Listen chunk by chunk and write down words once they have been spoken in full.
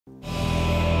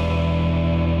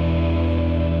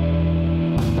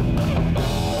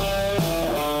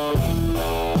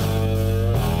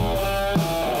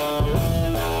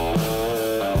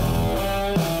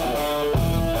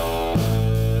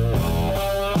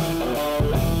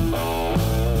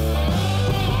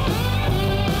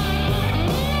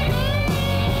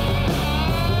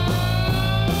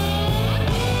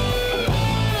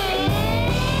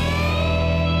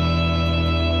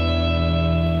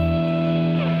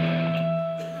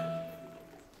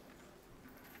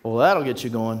Well, that'll get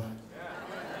you going.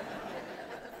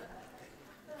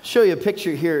 Show you a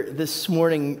picture here this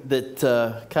morning that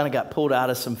kind of got pulled out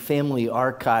of some family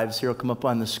archives. Here, it'll come up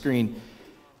on the screen.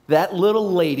 That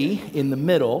little lady in the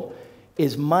middle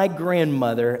is my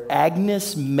grandmother,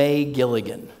 Agnes May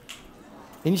Gilligan.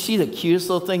 Didn't you see the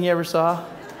cutest little thing you ever saw?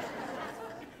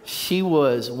 She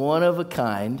was one of a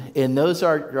kind, and those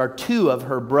are two of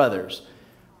her brothers.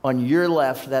 On your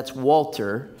left, that's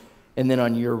Walter, and then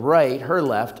on your right, her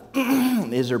left,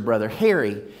 is her brother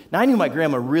Harry. Now, I knew my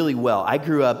grandma really well. I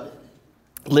grew up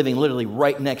living literally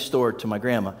right next door to my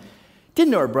grandma.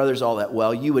 Didn't know her brothers all that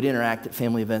well. You would interact at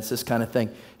family events, this kind of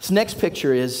thing. This next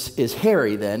picture is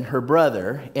Harry then, her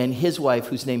brother, and his wife,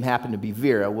 whose name happened to be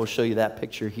Vera. We'll show you that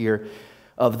picture here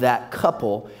of that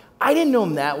couple. I didn't know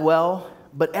them that well,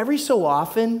 but every so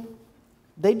often,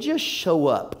 they just show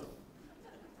up,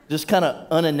 just kind of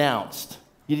unannounced.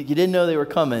 You didn't know they were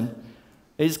coming.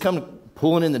 They just come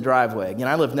pulling in the driveway. Again,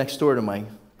 I lived next door to my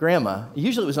grandma.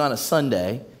 Usually it was on a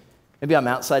Sunday. Maybe I'm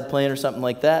outside playing or something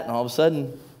like that, and all of a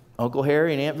sudden, Uncle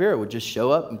Harry and Aunt Vera would just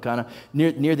show up and kind of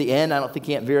near the end. I don't think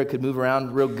Aunt Vera could move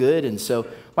around real good, and so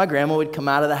my grandma would come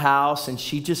out of the house, and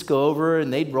she'd just go over,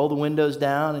 and they'd roll the windows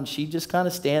down, and she'd just kind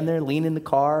of stand there, lean in the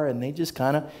car, and they just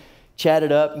kind of chat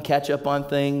it up and catch up on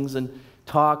things and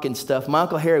talk and stuff. My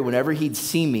Uncle Harry, whenever he'd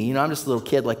see me, I'm just a little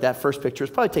kid like that first picture.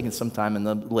 It's probably taken some time in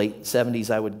the late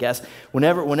 70s, I would guess.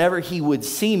 Whenever he would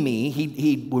see me,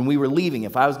 he when we were leaving,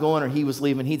 if I was going or he was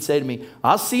leaving, he'd say to me,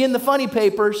 "I'll see you in the funny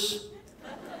papers."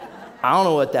 I don't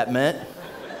know what that meant.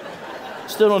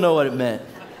 Still don't know what it meant.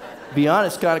 Be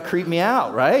honest, kind of creeped me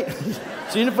out, right?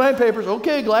 See you in the funny papers.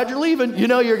 Okay, glad you're leaving.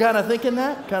 You're kind of thinking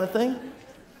that kind of thing.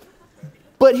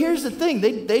 But here's the thing.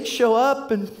 They'd show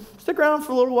up and stick around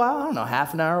for a little while, I don't know,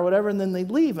 half an hour or whatever, and then they'd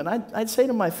leave. And I'd say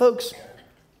to my folks,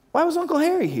 "Why was Uncle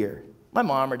Harry here?" My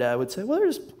mom or dad would say, "Well, they're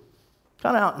just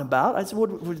kind of out and about." I said,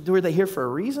 "Were they here for a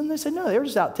reason?" They said, "No, they were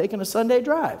just out taking a Sunday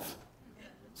drive."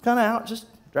 It's kind of out, just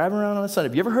driving around on a Sunday.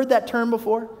 Have you ever heard that term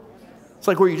before? It's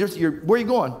like, where are you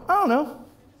going? I don't know.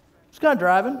 Just kind of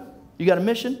driving. You got a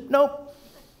mission? Nope.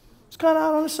 Just kind of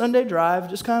out on a Sunday drive,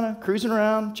 just kind of cruising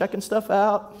around, checking stuff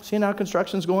out, seeing how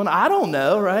construction's going. I don't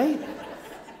know, right?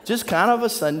 Just kind of a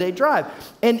Sunday drive.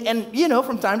 And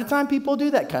from time to time, people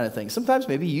do that kind of thing. Sometimes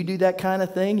maybe you do that kind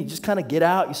of thing. You just kind of get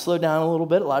out, you slow down a little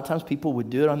bit. A lot of times people would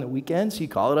do it on the weekends, so you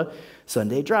call it a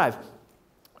Sunday drive.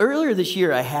 Earlier this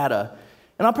year, I had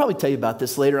and I'll probably tell you about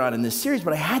this later on in this series,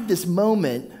 but I had this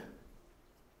moment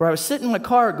where I was sitting in my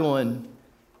car going,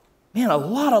 man, a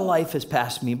lot of life has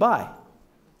passed me by.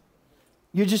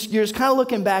 You're just kind of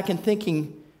looking back and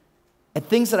thinking at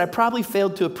things that I probably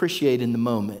failed to appreciate in the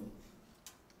moment.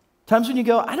 Times when you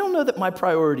go, I don't know that my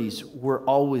priorities were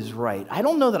always right. I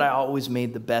don't know that I always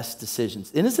made the best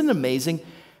decisions. And isn't it amazing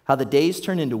how the days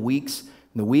turn into weeks,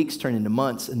 and the weeks turn into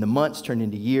months, and the months turn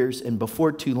into years, and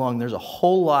before too long, there's a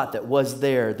whole lot that was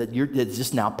there that's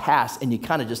just now past, and you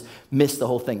kind of just miss the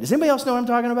whole thing. Does anybody else know what I'm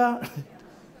talking about?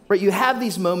 Right, you have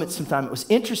these moments sometimes. It was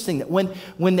interesting that when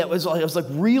it was like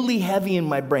really heavy in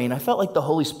my brain, I felt like the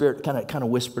Holy Spirit kind of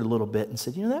whispered a little bit and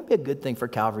said, that'd be a good thing for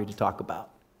Calvary to talk about.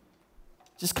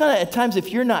 Just kind of at times, if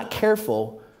you're not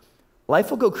careful, life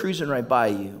will go cruising right by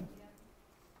you.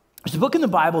 There's a book in the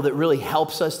Bible that really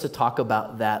helps us to talk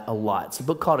about that a lot. It's a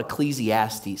book called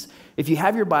Ecclesiastes. If you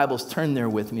have your Bibles, turn there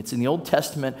with me. It's in the Old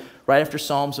Testament, right after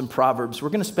Psalms and Proverbs. We're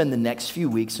going to spend the next few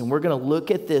weeks, and we're going to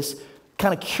look at this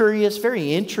kind of curious,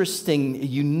 very interesting,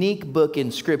 unique book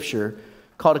in Scripture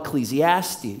called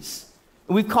Ecclesiastes.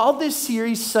 And we've called this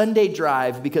series Sunday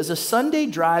Drive because a Sunday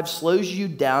drive slows you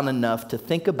down enough to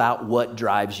think about what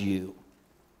drives you.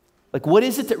 Like, what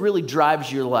is it that really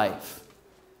drives your life?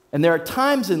 And there are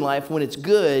times in life when it's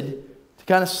good to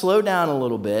kind of slow down a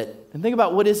little bit and think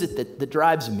about what is it that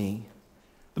drives me.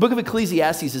 The book of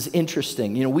Ecclesiastes is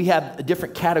interesting. We have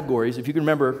different categories. If you can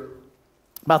remember,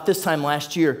 about this time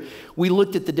last year, we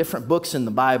looked at the different books in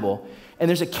the Bible. And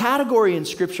there's a category in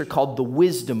Scripture called the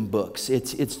wisdom books.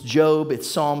 It's Job, it's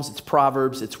Psalms, it's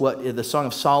Proverbs, it's the Song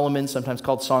of Solomon, sometimes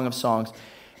called Song of Songs,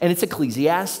 and it's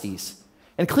Ecclesiastes.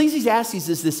 And Ecclesiastes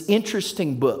is this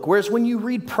interesting book, whereas when you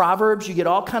read Proverbs, you get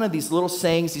all kind of these little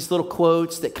sayings, these little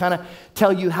quotes that kind of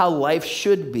tell you how life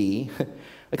should be.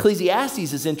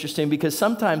 Ecclesiastes is interesting because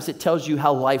sometimes it tells you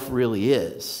how life really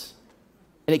is.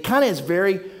 And it kind of is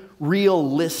very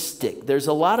realistic. There's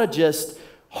a lot of just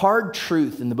hard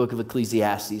truth in the book of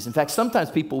Ecclesiastes. In fact, sometimes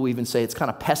people will even say it's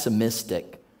kind of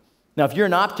pessimistic. Now, if you're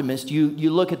an optimist, you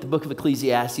look at the book of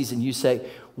Ecclesiastes and you say,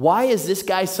 why is this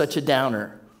guy such a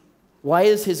downer? Why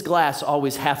is his glass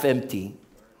always half empty?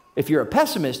 If you're a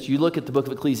pessimist, you look at the book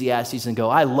of Ecclesiastes and go,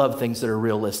 I love things that are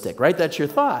realistic, right? That's your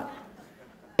thought.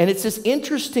 And it's this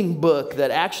interesting book that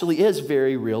actually is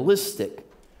very realistic.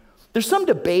 There's some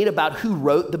debate about who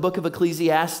wrote the book of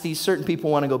Ecclesiastes. Certain people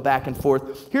want to go back and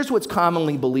forth. Here's what's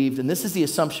commonly believed, and this is the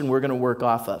assumption we're going to work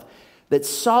off of, that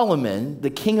Solomon, the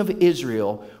king of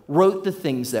Israel, wrote the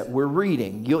things that we're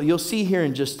reading. You'll see here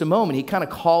in just a moment, he kind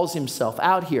of calls himself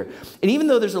out here. And even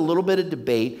though there's a little bit of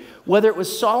debate, whether it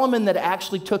was Solomon that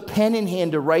actually took pen in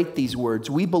hand to write these words,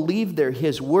 we believe they're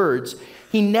his words.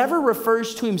 He never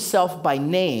refers to himself by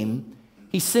name.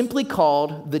 He's simply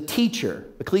called the teacher.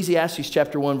 Ecclesiastes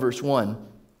chapter 1, verse 1.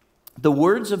 The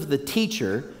words of the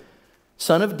teacher,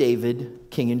 son of David,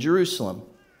 king in Jerusalem.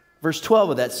 Verse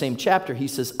 12 of that same chapter, he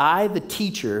says, I, the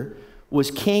teacher,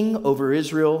 was king over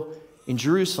Israel in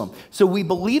Jerusalem. So we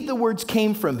believe the words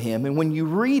came from him, and when you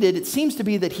read it, it seems to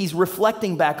be that he's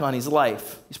reflecting back on his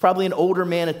life. He's probably an older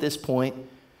man at this point.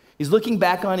 He's looking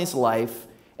back on his life,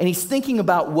 and he's thinking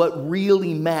about what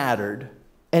really mattered.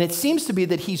 And it seems to be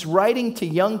that he's writing to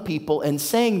young people and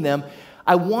saying to them,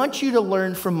 I want you to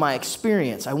learn from my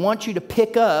experience. I want you to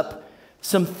pick up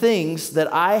some things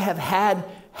that I have had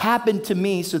happen to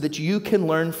me so that you can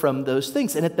learn from those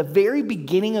things. And at the very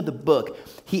beginning of the book,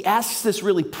 he asks this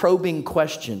really probing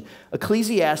question.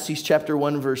 Ecclesiastes chapter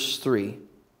 1, verse 3.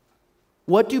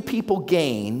 What do people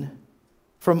gain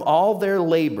from all their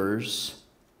labors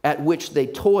at which they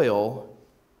toil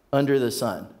under the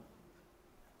sun?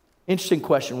 Interesting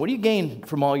question. What do you gain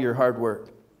from all your hard work?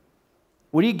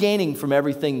 What are you gaining from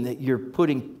everything that you're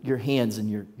putting your hands and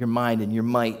your mind and your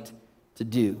might to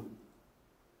do?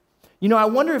 You know, I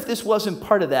wonder if this wasn't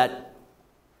part of that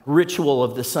ritual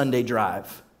of the Sunday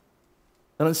drive.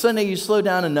 And on Sunday, you slow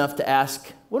down enough to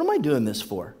ask, what am I doing this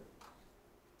for?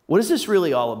 What is this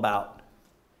really all about?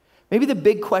 Maybe the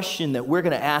big question that we're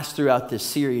going to ask throughout this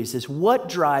series is, what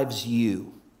drives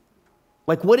you?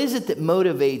 Like, what is it that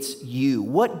motivates you?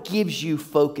 What gives you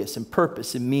focus and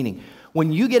purpose and meaning?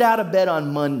 When you get out of bed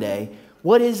on Monday,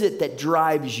 what is it that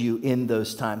drives you in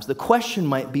those times? The question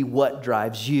might be, what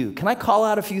drives you? Can I call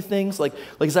out a few things? Like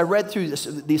as I read through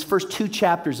these first 2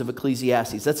 chapters of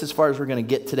Ecclesiastes, that's as far as we're going to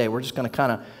get today. We're just going to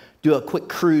kind of do a quick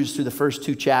cruise through the first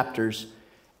 2 chapters.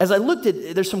 As I looked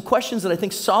at, there's some questions that I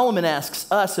think Solomon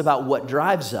asks us about what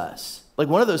drives us. Like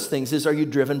one of those things is, are you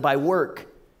driven by work?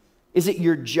 Is it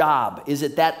your job? Is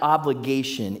it that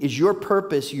obligation? Is your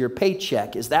purpose your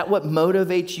paycheck? Is that what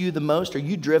motivates you the most? Are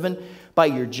you driven by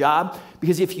your job?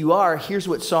 Because if you are, here's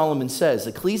what Solomon says.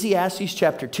 Ecclesiastes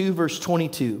chapter 2, verse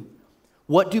 22.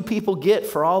 What do people get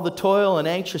for all the toil and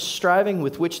anxious striving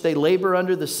with which they labor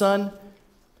under the sun?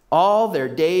 All their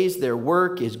days, their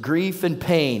work is grief and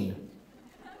pain.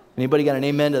 Anybody got an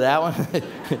amen to that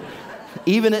one?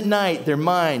 Even at night, their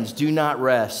minds do not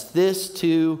rest. This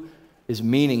too is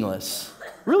meaningless.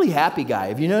 Really happy guy.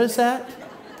 Have you noticed that?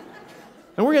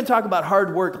 And we're going to talk about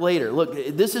hard work later. Look,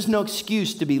 this is no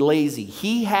excuse to be lazy.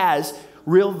 He has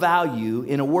real value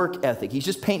in a work ethic. He's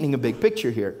just painting a big picture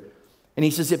here. And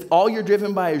he says, if all you're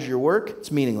driven by is your work,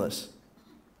 it's meaningless.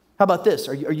 How about this?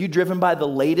 Are you driven by the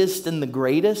latest and the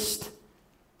greatest?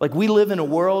 Like, we live in a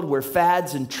world where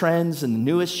fads and trends and the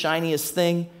newest, shiniest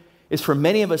thing is, for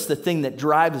many of us, the thing that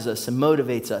drives us and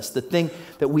motivates us, the thing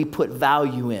that we put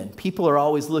value in. People are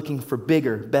always looking for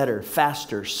bigger, better,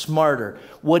 faster, smarter.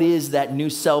 What is that new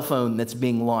cell phone that's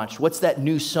being launched? What's that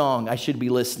new song I should be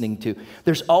listening to?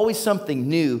 There's always something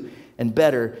new and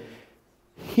better.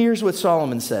 Here's what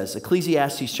Solomon says,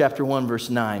 Ecclesiastes chapter 1, verse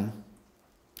 9.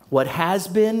 What has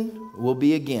been will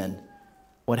be again.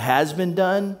 What has been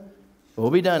done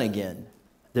will be done again.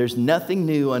 There's nothing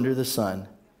new under the sun.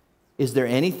 Is there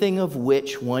anything of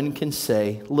which one can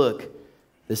say, look,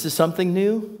 this is something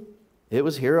new? It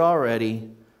was here already,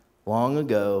 long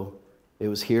ago. It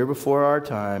was here before our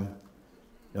time.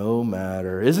 No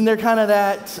matter. Isn't there kind of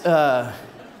that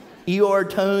Eeyore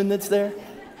tone that's there?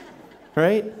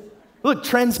 Right? Look,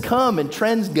 trends come and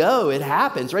trends go. It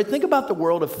happens, right? Think about the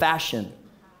world of fashion,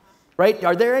 right?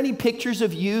 Are there any pictures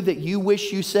of you that you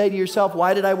wish you said to yourself,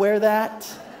 why did I wear that?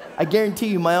 I guarantee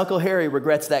you my Uncle Harry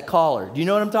regrets that collar. Do you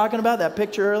know what I'm talking about, that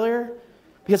picture earlier?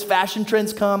 Because fashion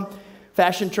trends come,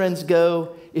 fashion trends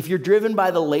go. If you're driven by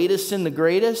the latest and the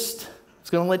greatest, it's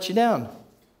going to let you down.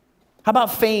 How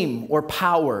about fame or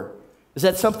power? Is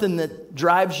that something that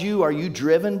drives you? Are you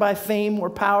driven by fame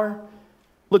or power?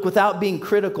 Look, without being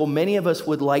critical, many of us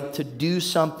would like to do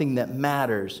something that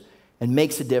matters and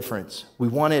makes a difference. We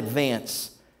want to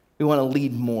advance. We want to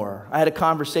lead more. I had a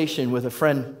conversation with a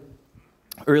friend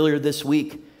earlier this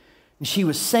week, and she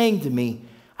was saying to me,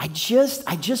 I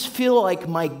just feel like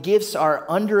my gifts are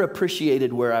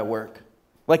underappreciated where I work.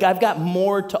 Like, I've got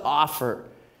more to offer.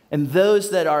 And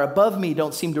those that are above me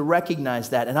don't seem to recognize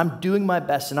that. And I'm doing my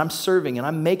best, and I'm serving, and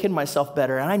I'm making myself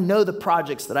better. And I know the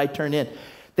projects that I turn in,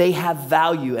 they have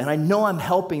value, and I know I'm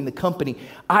helping the company.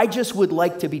 I just would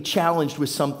like to be challenged with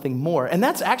something more. And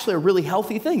that's actually a really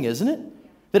healthy thing, isn't it?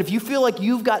 That if you feel like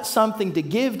you've got something to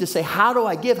give, to say, how do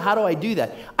I give? How do I do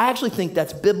that? I actually think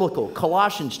that's biblical.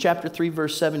 Colossians chapter 3,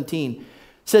 verse 17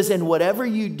 says, and whatever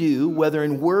you do, whether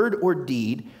in word or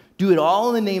deed, do it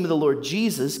all in the name of the Lord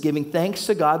Jesus, giving thanks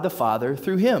to God the Father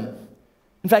through him.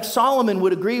 In fact, Solomon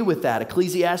would agree with that.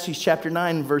 Ecclesiastes chapter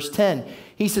 9, verse 10.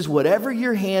 He says, whatever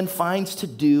your hand finds to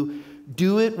do,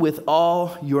 do it with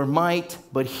all your might.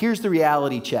 But here's the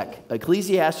reality check.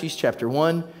 Ecclesiastes chapter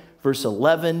 1, verse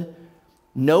 11.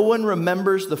 No one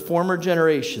remembers the former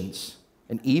generations,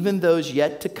 and even those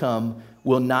yet to come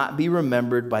will not be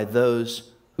remembered by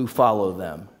those who follow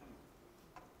them.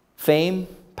 Fame,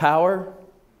 power,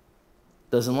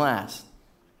 doesn't last.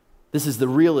 This is the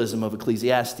realism of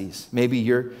Ecclesiastes. Maybe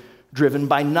you're driven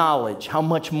by knowledge. How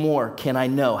much more can I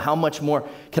know? How much more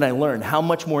can I learn? How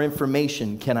much more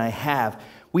information can I have?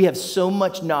 We have so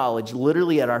much knowledge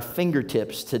literally at our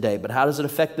fingertips today, but how does it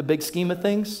affect the big scheme of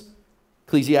things?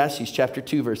 Ecclesiastes chapter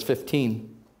 2, verse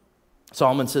 15.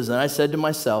 Solomon says, and I said to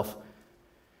myself,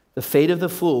 the fate of the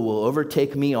fool will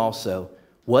overtake me also.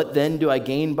 What then do I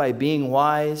gain by being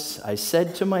wise? I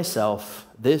said to myself,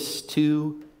 this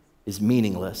too is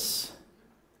meaningless.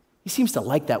 He seems to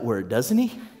like that word, doesn't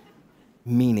he?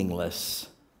 Meaningless.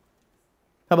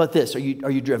 How about this? Are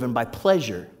you driven by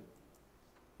pleasure?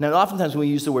 Now, oftentimes when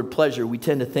we use the word pleasure, we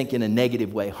tend to think in a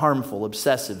negative way, harmful,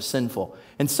 obsessive, sinful.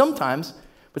 And sometimes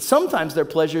they're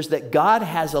pleasures that God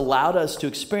has allowed us to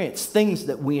experience, things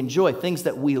that we enjoy, things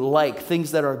that we like,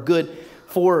 things that are good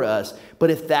for us. But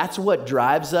if that's what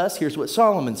drives us, here's what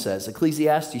Solomon says,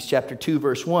 Ecclesiastes chapter 2,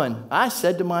 verse 1. I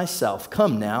said to myself,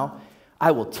 come now,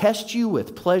 I will test you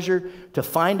with pleasure to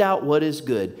find out what is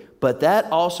good. But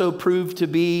that also proved to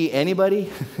be,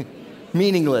 anybody?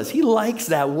 Meaningless. He likes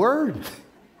that word.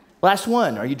 Last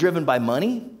one, are you driven by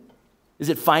money? Is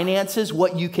it finances,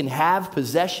 what you can have,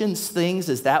 possessions, things?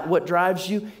 Is that what drives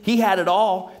you? He had it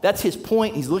all. That's his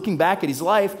point. He's looking back at his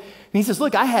life, and he says,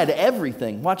 look, I had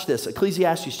everything. Watch this,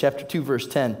 Ecclesiastes chapter 2, verse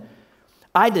 10.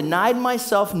 I denied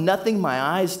myself nothing my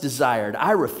eyes desired.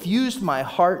 I refused my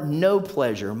heart no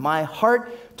pleasure. My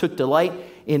heart took delight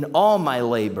in all my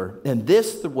labor, and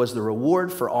this was the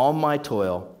reward for all my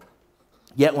toil.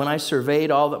 Yet when I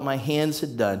surveyed all that my hands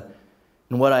had done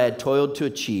and what I had toiled to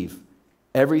achieve,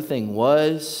 everything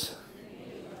was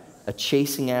a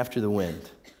chasing after the wind.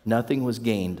 Nothing was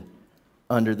gained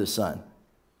under the sun.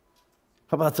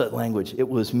 How about that language? It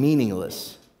was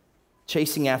meaningless.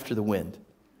 Chasing after the wind.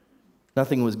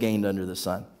 Nothing was gained under the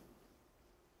sun.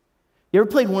 You ever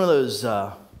played one of those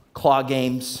claw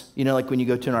games? You know, like when you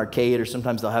go to an arcade, or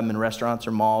sometimes they'll have them in restaurants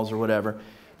or malls or whatever,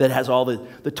 that has all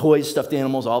the toys, stuffed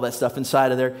animals, all that stuff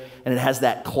inside of there, and it has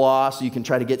that claw so you can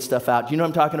try to get stuff out. Do you know what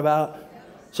I'm talking about?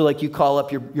 So like you call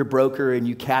up your broker and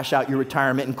you cash out your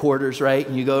retirement in quarters, right?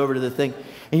 And you go over to the thing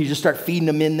and you just start feeding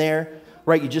them in there,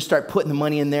 right? You just start putting the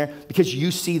money in there because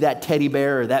you see that teddy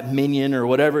bear or that minion or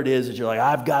whatever it is that you're like,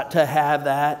 I've got to have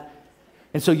that.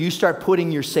 And so you start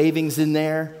putting your savings in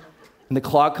there and the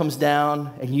claw comes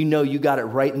down and you know you got it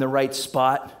right in the right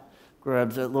spot.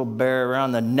 Grabs that little bear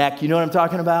around the neck. You know what I'm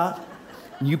talking about?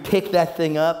 And you pick that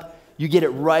thing up. You get it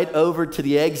right over to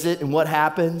the exit and what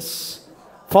happens?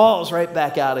 Falls right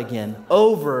back out again,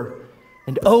 over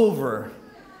and over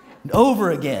and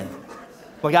over again.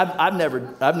 Like I've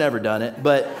never done it,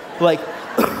 but like,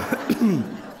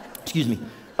 excuse me.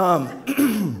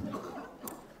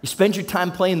 You spend your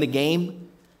time playing the game.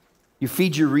 You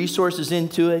feed your resources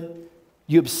into it.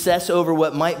 You obsess over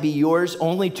what might be yours,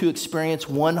 only to experience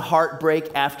one heartbreak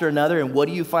after another. And what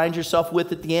do you find yourself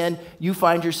with at the end? You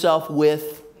find yourself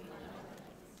with.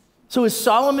 So is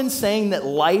Solomon saying that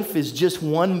life is just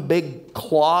one big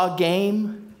claw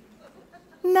game?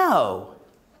 No,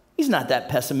 he's not that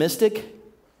pessimistic.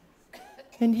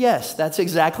 And yes, that's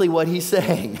exactly what he's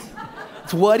saying.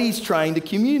 It's what he's trying to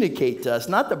communicate to us,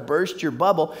 not to burst your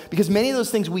bubble, because many of those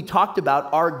things we talked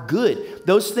about are good.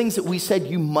 Those things that we said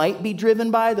you might be driven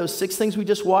by, those 6 things we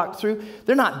just walked through,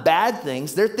 they're not bad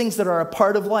things. They're things that are a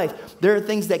part of life. There are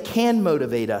things that can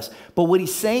motivate us. But what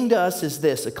he's saying to us is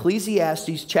this,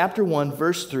 Ecclesiastes chapter 1,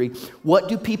 verse 3, what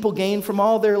do people gain from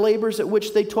all their labors at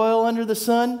which they toil under the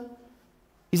sun?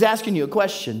 He's asking you a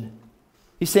question.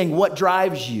 He's saying, what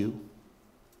drives you?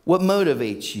 What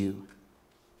motivates you?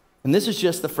 And this is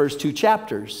just the first 2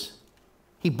 chapters.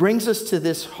 He brings us to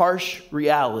this harsh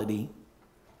reality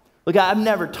Look, I've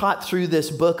never taught through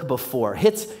this book before.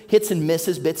 Hits and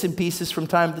misses, bits and pieces from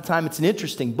time to time. It's an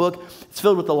interesting book. It's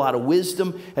filled with a lot of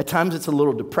wisdom. At times it's a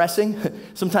little depressing.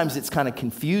 Sometimes it's kind of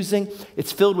confusing.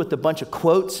 It's filled with a bunch of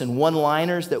quotes and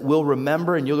one-liners that we'll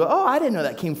remember, and you'll go, oh, I didn't know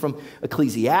that came from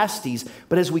Ecclesiastes.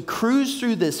 But as we cruise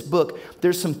through this book,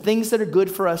 there's some things that are good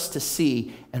for us to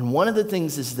see, and one of the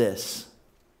things is this,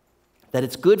 that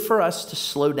it's good for us to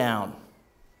slow down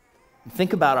and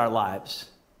think about our lives.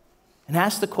 And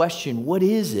ask the question, what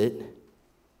is it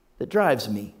that drives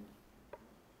me?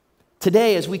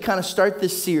 Today, as we kind of start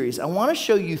this series, I want to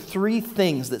show you 3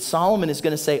 things that Solomon is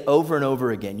going to say over and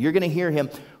over again. You're going to hear him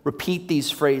repeat these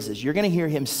phrases. You're going to hear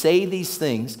him say these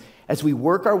things as we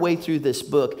work our way through this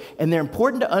book. And they're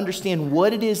important to understand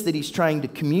what it is that he's trying to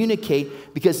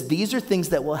communicate, because these are things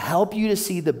that will help you to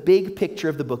see the big picture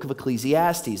of the book of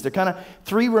Ecclesiastes. They're kind of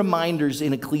 3 reminders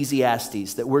in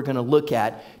Ecclesiastes that we're going to look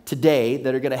at today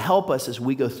that are going to help us as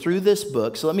we go through this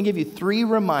book. So let me give you 3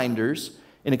 reminders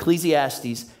in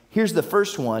Ecclesiastes. Here's the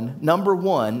first one. Number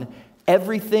 1,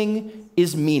 everything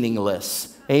is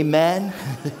meaningless. Amen?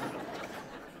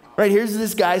 Right, here's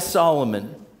this guy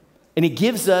Solomon. And he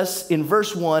gives us, in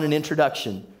verse 1, an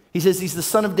introduction. He says he's the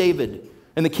son of David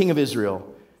and the king of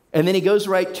Israel. And then he goes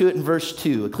right to it in verse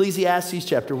 2. Ecclesiastes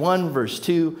chapter 1, verse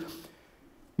 2.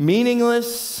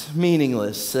 Meaningless,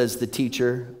 meaningless, says the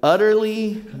teacher.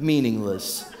 Utterly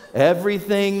meaningless.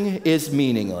 Everything is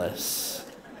meaningless.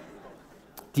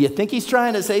 Do you think he's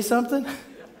trying to say something?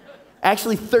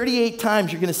 Actually, 38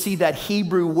 times you're going to see that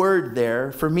Hebrew word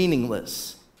there for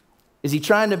meaningless. Is he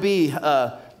trying to be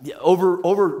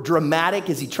over dramatic?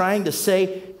 Is he trying to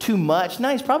say too much? No,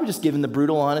 he's probably just giving the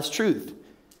brutal, honest truth.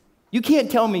 You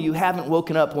can't tell me you haven't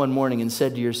woken up one morning and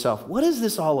said to yourself, what is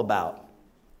this all about?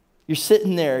 You're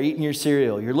sitting there eating your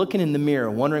cereal. You're looking in the mirror,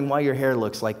 wondering why your hair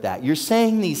looks like that. You're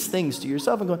saying these things to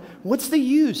yourself and going, what's the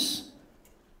use?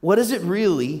 What is it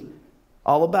really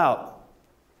all about?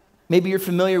 Maybe you're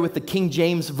familiar with the King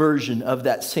James version of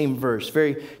that same verse.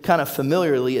 Very kind of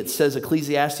familiarly, it says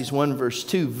Ecclesiastes 1 verse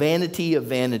 2, vanity of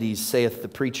vanities, saith the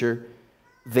preacher.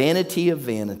 Vanity of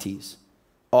vanities.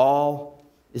 All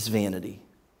is vanity.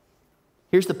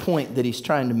 Here's the point that he's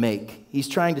trying to make. He's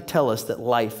trying to tell us that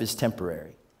life is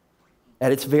temporary.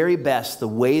 At its very best, the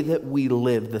way that we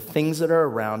live, the things that are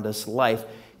around us, life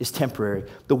is temporary.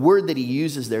 The word that he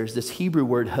uses there is this Hebrew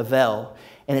word, havel.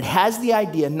 And it has the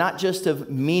idea not just of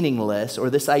meaningless or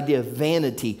this idea of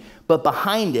vanity, but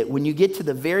behind it, when you get to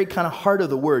the very kind of heart of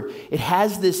the word, it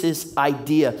has this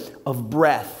idea of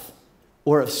breath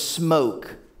or of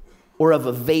smoke or of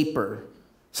a vapor,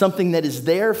 something that is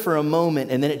there for a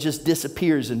moment and then it just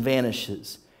disappears and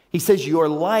vanishes. He says your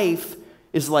life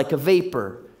is like a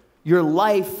vapor. Your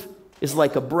life is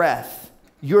like a breath.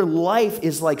 Your life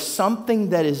is like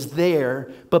something that is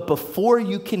there, but before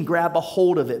you can grab a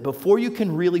hold of it, before you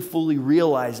can really fully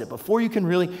realize it, before you can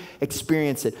really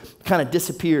experience it, it kind of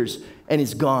disappears and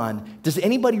is gone. Does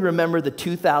anybody remember the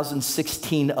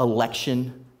 2016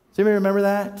 election? Does anybody remember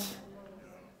that?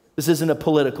 This isn't a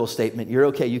political statement. You're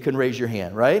okay. You can raise your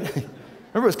hand, right? Remember,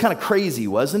 it was kind of crazy,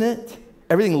 wasn't it?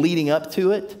 Everything leading up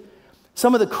to it.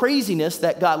 Some of the craziness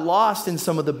that got lost in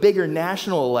some of the bigger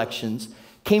national elections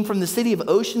came from the city of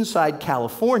Oceanside,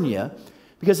 California,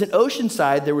 because in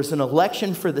Oceanside there was an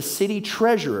election for the city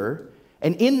treasurer,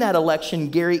 and in that election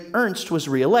Gary Ernst was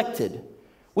reelected,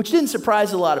 which didn't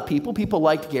surprise a lot of people. People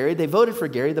liked Gary. They voted for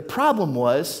Gary. The problem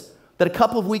was that a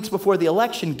couple of weeks before the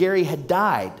election, Gary had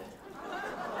died,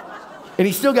 and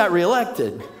he still got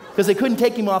reelected because they couldn't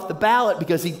take him off the ballot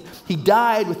because he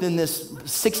died within this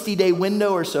 60-day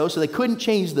window or so they couldn't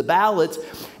change the ballots.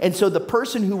 And so the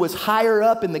person who was higher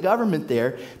up in the government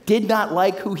there did not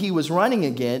like who he was running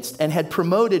against and had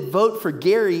promoted vote for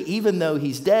Gary even though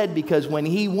he's dead, because when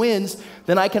he wins,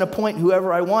 then I can appoint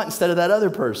whoever I want instead of that other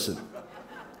person.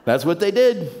 That's what they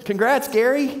did. Congrats,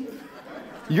 Gary.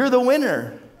 You're the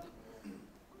winner.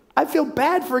 I feel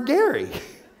bad for Gary.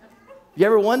 You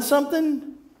ever won something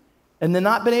and then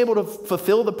not been able to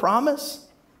fulfill the promise?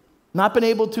 Not been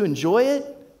able to enjoy it?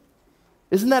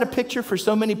 Isn't that a picture for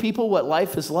so many people what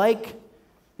life is like?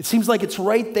 It seems like it's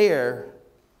right there,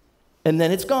 and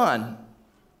then it's gone.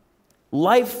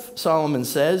 Life, Solomon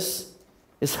says,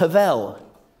 is havel.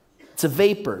 It's a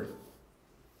vapor.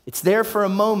 It's there for a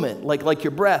moment, like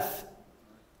your breath,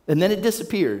 and then it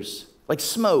disappears, like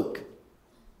smoke.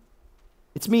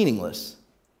 It's meaningless.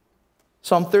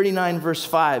 Psalm 39 verse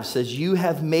 5 says, you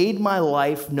have made my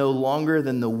life no longer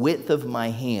than the width of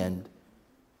my hand.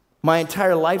 My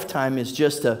entire lifetime is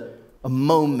just a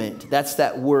moment. That's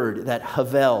that word, that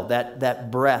havel, that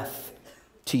breath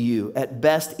to you. At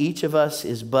best, each of us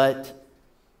is but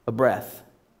a breath.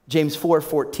 James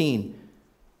 4:14.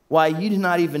 Why, you do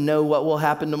not even know what will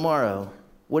happen tomorrow.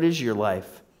 What is your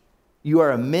life? You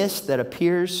are a mist that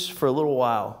appears for a little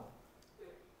while,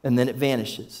 and then it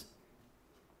vanishes.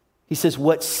 He says,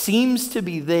 what seems to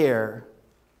be there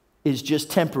is just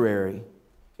temporary.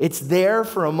 It's there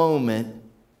for a moment,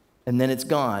 and then it's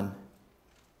gone.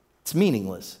 It's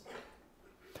meaningless.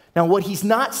 Now, what he's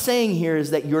not saying here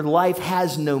is that your life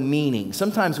has no meaning.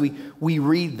 Sometimes we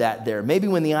read that there. Maybe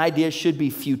when the idea should be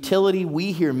futility,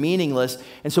 we hear meaningless,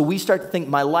 and so we start to think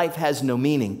my life has no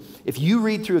meaning. If you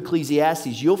read through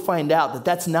Ecclesiastes, you'll find out that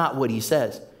that's not what he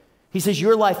says. He says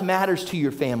your life matters to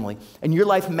your family, and your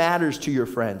life matters to your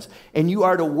friends, and you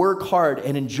are to work hard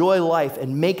and enjoy life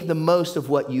and make the most of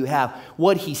what you have.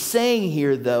 What he's saying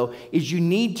here, though, is you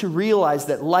need to realize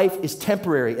that life is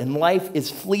temporary, and life is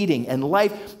fleeting, and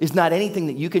life is not anything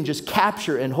that you can just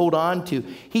capture and hold on to.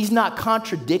 He's not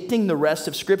contradicting the rest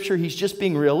of Scripture. He's just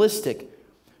being realistic. Do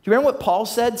you remember what Paul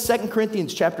said? 2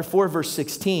 Corinthians chapter 4, verse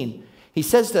 16. He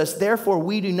says to us, therefore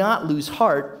we do not lose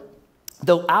heart.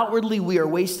 Though outwardly we are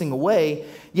wasting away,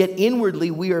 yet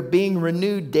inwardly we are being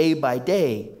renewed day by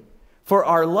day. For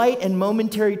our light and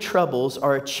momentary troubles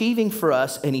are achieving for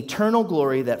us an eternal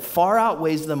glory that far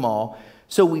outweighs them all.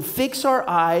 So we fix our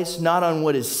eyes not on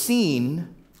what is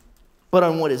seen, but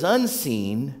on what is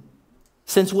unseen,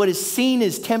 since what is seen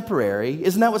is temporary.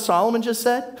 Isn't that what Solomon just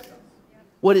said?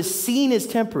 What is seen is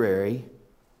temporary,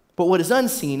 but what is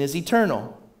unseen is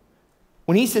eternal.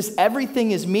 When he says everything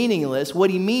is meaningless,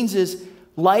 what he means is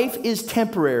life is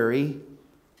temporary,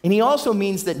 and he also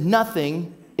means that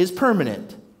nothing is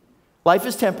permanent. Life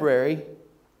is temporary,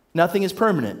 nothing is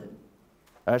permanent.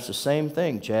 That's the same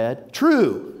thing, Chad.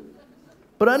 True.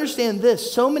 But understand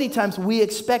this, so many times we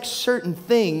expect certain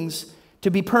things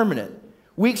to be permanent.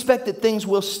 We expect that things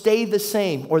will stay the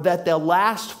same or that they'll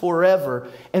last forever.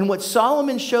 And what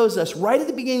Solomon shows us right at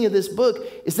the beginning of this book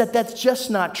is that that's just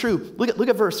not true. Look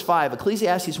at verse 5,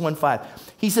 Ecclesiastes 1:5.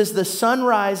 He says, the sun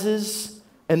rises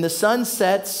and the sun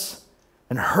sets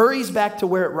and hurries back to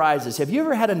where it rises. Have you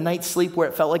ever had a night's sleep where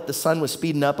it felt like the sun was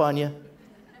speeding up on you?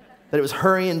 That it was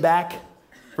hurrying back?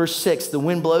 Verse 6, the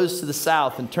wind blows to the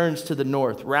south and turns to the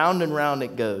north. Round and round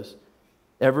it goes,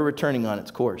 ever returning on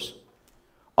its course.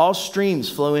 All streams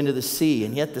flow into the sea,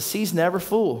 and yet the sea's never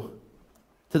full.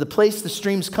 To the place the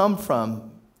streams come from,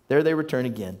 there they return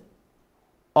again.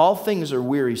 All things are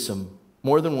wearisome,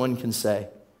 more than one can say.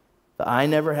 The eye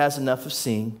never has enough of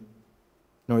seeing,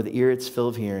 nor the ear its fill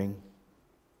of hearing.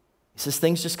 He says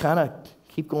things just kind of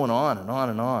keep going on and on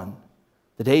and on.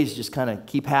 The days just kind of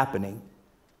keep happening.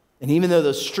 And even though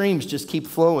those streams just keep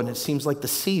flowing, it seems like the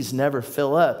seas never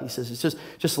fill up. He says it's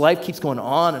just life keeps going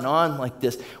on and on like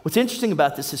this. What's interesting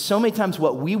about this is so many times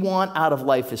what we want out of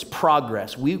life is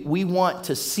progress. We want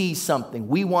to see something.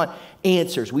 We want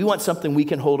answers. We want something we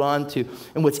can hold on to.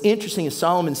 And what's interesting is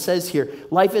Solomon says here,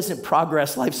 life isn't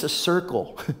progress, life's a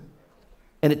circle.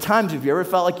 And at times, have you ever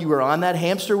felt like you were on that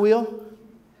hamster wheel?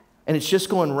 And it's just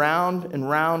going round and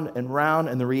round and round.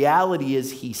 And the reality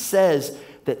is, he says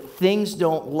that things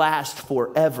don't last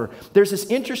forever. There's this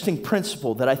interesting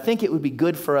principle that I think it would be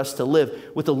good for us to live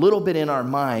with a little bit in our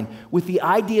mind, with the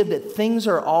idea that things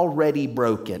are already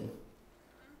broken.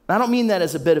 I don't mean that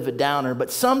as a bit of a downer, but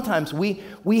sometimes we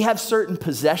have certain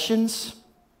possessions,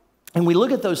 and we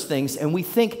look at those things and we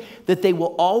think that they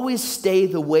will always stay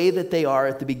the way that they are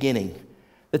at the beginning,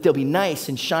 that they'll be nice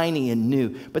and shiny and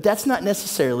new. But that's not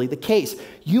necessarily the case.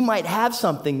 You might have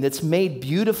something that's made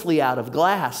beautifully out of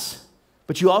glass,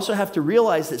 but you also have to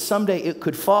realize that someday it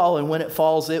could fall, and when it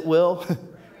falls, it will.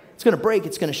 It's going to break.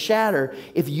 It's going to shatter.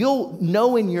 If you'll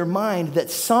know in your mind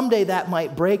that someday that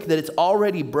might break, that it's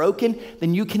already broken,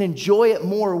 then you can enjoy it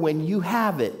more when you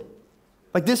have it.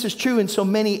 Like this is true in so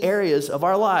many areas of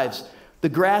our lives. The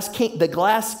glass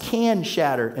can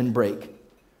shatter and break.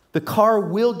 The car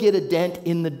will get a dent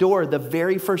in the door the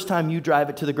very first time you drive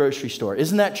it to the grocery store.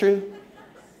 Isn't that true?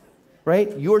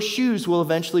 Right? Your shoes will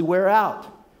eventually wear out.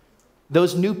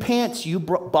 Those new pants you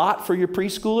bought for your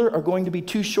preschooler are going to be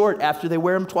too short after they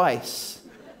wear them twice.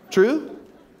 True?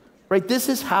 Right? This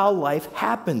is how life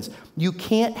happens. You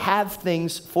can't have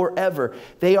things forever.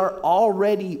 They are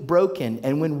already broken.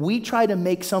 And when we try to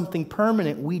make something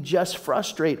permanent, we just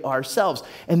frustrate ourselves.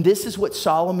 And this is what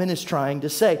Solomon is trying to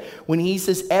say. When he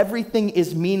says everything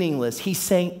is meaningless, he's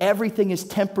saying everything is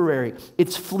temporary.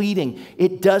 It's fleeting.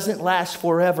 It doesn't last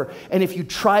forever. And if you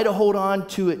try to hold on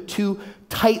to it too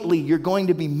tightly, you're going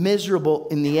to be miserable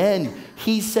in the end.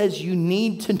 He says you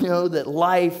need to know that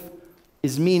life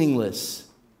is meaningless.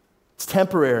 It's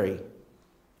temporary.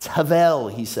 It's havel,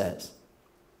 he says.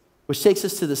 Which takes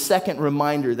us to the second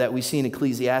reminder that we see in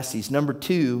Ecclesiastes. Number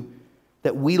 2,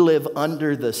 that we live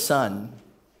under the sun.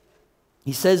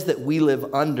 He says that we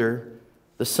live under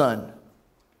the sun.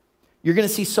 You're going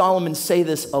to see Solomon say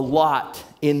this a lot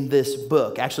in this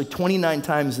book. Actually, 29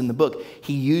 times in the book,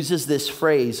 he uses this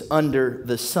phrase, under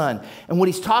the sun. And what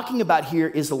he's talking about here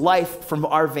is life from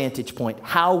our vantage point,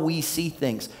 how we see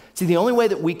things. See, the only way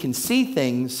that we can see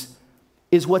things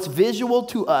is what's visual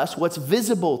to us, what's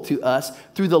visible to us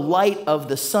through the light of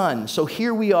the sun. So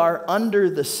here we are under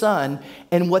the sun,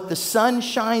 and what the sun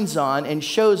shines on and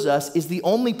shows us is the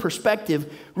only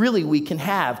perspective really we can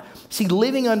have. See,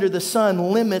 living under the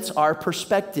sun limits our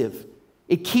perspective.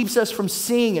 It keeps us from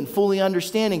seeing and fully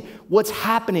understanding what's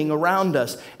happening around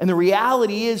us. And the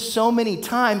reality is, so many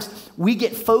times we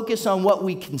get focused on what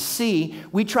we can see.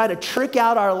 We try to trick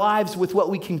out our lives with what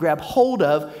we can grab hold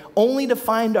of, only to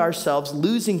find ourselves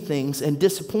losing things and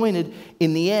disappointed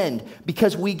in the end,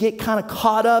 because we get kind of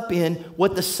caught up in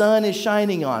what the sun is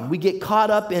shining on. We get caught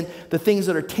up in the things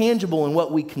that are tangible and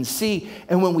what we can see.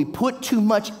 And when we put too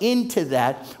much into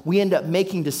that, we end up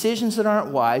making decisions that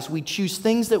aren't wise. We choose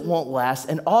things that won't last.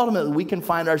 And ultimately, we can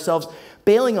find ourselves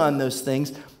bailing on those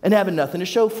things and having nothing to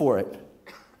show for it.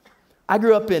 I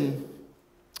grew up in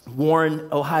Warren,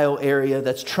 Ohio area.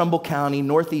 That's Trumbull County,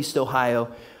 Northeast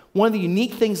Ohio. One of the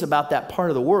unique things about that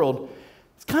part of the world,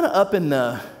 it's kind of up in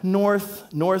the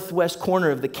northwest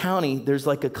corner of the county. There's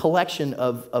like a collection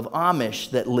of Amish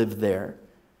that live there.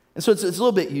 And so it's a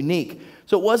little bit unique.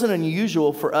 So it wasn't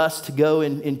unusual for us to go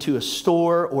into a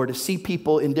store or to see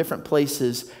people in different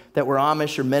places that were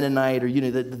Amish or Mennonite, or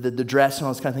the dress and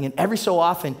all this kind of thing. And every so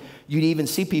often, you'd even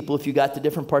see people, if you got to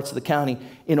different parts of the county,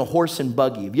 in a horse and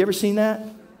buggy. Have you ever seen that?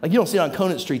 Like, you don't see it on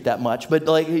Conant Street that much, but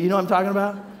like, you know what I'm talking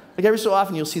about? Like, every so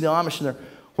often, you'll see the Amish in their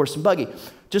horse and buggy.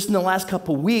 Just in the last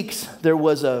couple weeks, there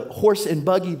was a horse and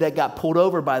buggy that got pulled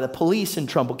over by the police in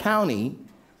Trumbull County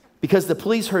because the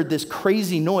police heard this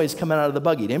crazy noise coming out of the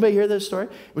buggy. Did anybody hear this story?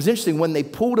 It was interesting. When they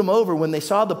pulled him over, when they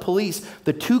saw the police,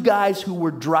 the two guys who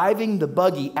were driving the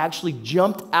buggy actually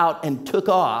jumped out and took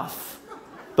off.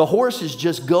 The horse is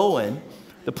just going.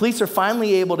 The police are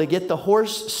finally able to get the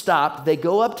horse stopped. They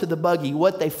go up to the buggy.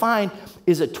 What they find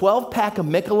is a 12-pack of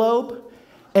Michelob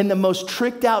and the most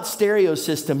tricked out stereo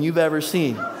system you've ever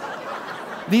seen.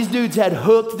 These dudes had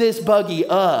hooked this buggy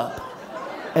up,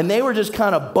 and they were just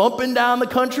kind of bumping down the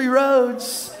country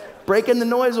roads, breaking the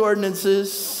noise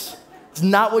ordinances. It's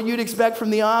not what you'd expect from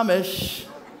the Amish,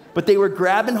 but they were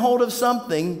grabbing hold of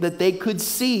something that they could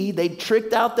see. They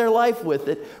tricked out their life with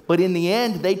it, but in the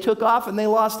end, they took off and they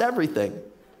lost everything.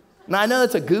 Now, I know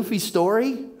that's a goofy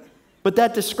story, but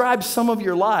that describes some of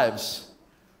your lives,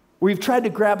 where you've tried to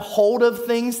grab hold of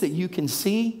things that you can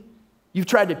see. You've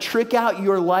tried to trick out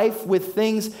your life with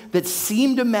things that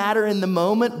seem to matter in the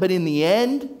moment, but in the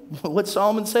end, what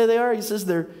Solomon say they are? He says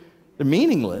they're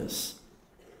meaningless.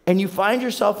 And you find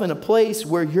yourself in a place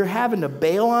where you're having to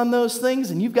bail on those things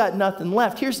and you've got nothing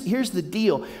left. Here's the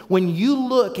deal. When you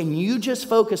look and you just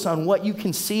focus on what you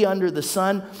can see under the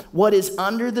sun, what is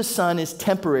under the sun is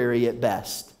temporary at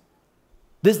best.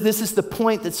 This is the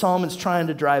point that Solomon's trying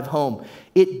to drive home.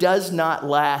 It does not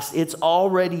last. It's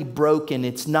already broken.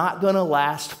 It's not going to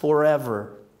last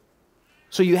forever.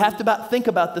 So you have to think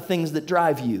about the things that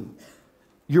drive you.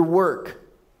 Your work,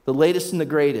 the latest and the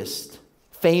greatest,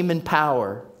 fame and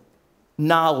power,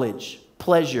 knowledge,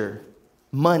 pleasure,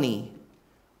 money,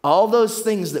 all those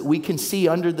things that we can see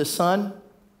under the sun,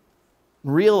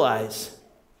 realize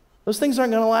those things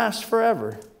aren't going to last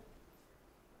forever.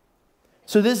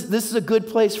 So this is a good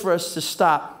place for us to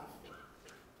stop.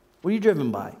 What are you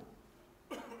driven by?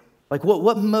 Like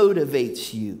what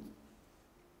motivates you?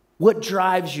 What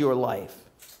drives your life?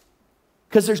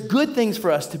 Because there's good things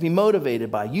for us to be motivated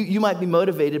by. You might be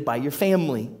motivated by your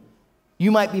family. You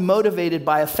might be motivated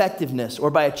by effectiveness or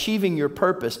by achieving your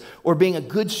purpose or being a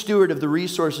good steward of the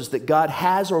resources that God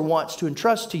has or wants to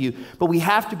entrust to you. But we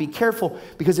have to be careful,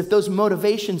 because if those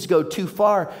motivations go too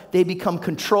far, they become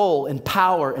control and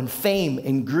power and fame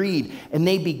and greed, and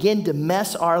they begin to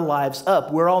mess our lives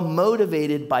up. We're all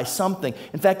motivated by something.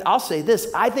 In fact, I'll say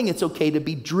this. I think it's okay to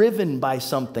be driven by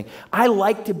something. I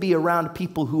like to be around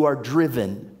people who are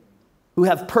driven, who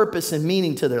have purpose and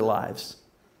meaning to their lives.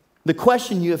 The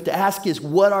question you have to ask is,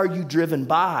 what are you driven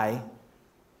by?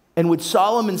 And would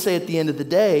Solomon say at the end of the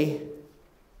day,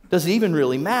 does it even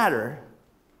really matter?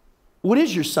 What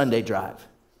is your Sunday drive?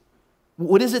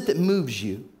 What is it that moves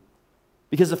you?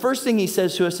 Because the first thing he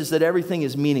says to us is that everything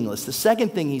is meaningless. The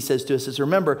second thing he says to us is,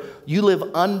 remember, you live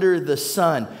under the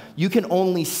sun. You can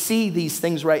only see these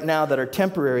things right now that are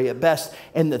temporary at best.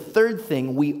 And the third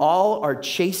thing, we all are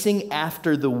chasing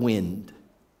after the wind.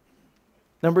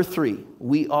 Number 3,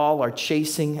 we all are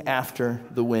chasing after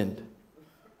the wind.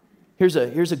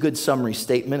 Here's a good summary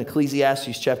statement.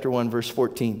 Ecclesiastes chapter 1, verse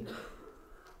 14.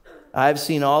 I've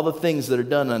seen all the things that are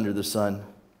done under the sun.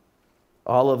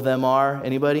 All of them are,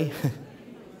 anybody?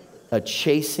 A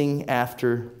chasing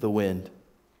after the wind.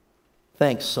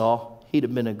 Thanks, Saul. He'd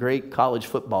have been a great college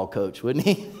football coach, wouldn't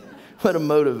he? What a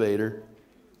motivator.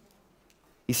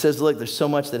 He says, look, there's so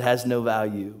much that has no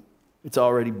value. It's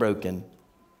already broken.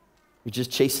 You're just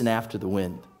chasing after the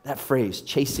wind. That phrase,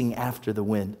 chasing after the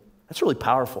wind, that's really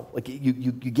powerful. Like you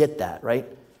get that, right?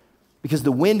 Because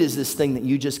the wind is this thing that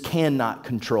you just cannot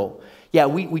control. Yeah,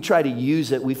 we try to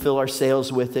use it. We fill our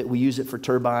sails with it. We use it for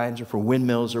turbines or for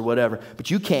windmills or whatever. But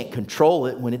you can't control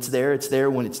it. When it's there, it's there.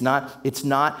 When it's not, it's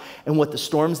not. And what the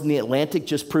storms in the Atlantic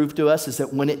just proved to us is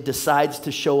that when it decides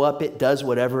to show up, it does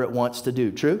whatever it wants to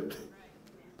do. True?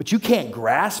 But you can't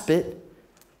grasp it.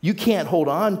 You can't hold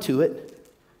on to it.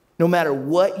 No matter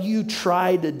what you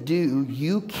try to do,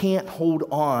 you can't hold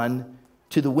on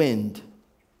to the wind.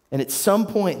 And at some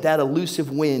point, that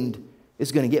elusive wind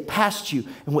is going to get past you.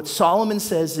 And what Solomon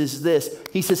says is this.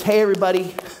 He says, hey,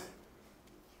 everybody,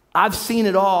 I've seen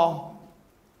it all.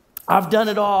 I've done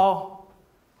it all.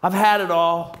 I've had it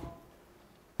all.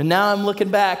 And now I'm looking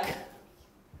back.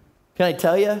 Can I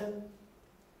tell you?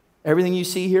 Everything you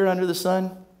see here under the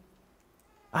sun,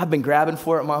 I've been grabbing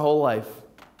for it my whole life.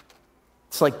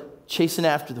 It's like chasing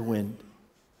after the wind.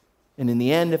 And in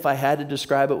the end, if I had to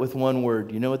describe it with one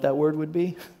word, you know what that word would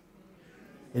be?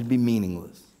 It'd be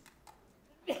meaningless.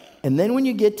 And then when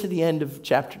you get to the end of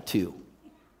chapter 2,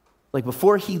 like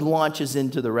before he launches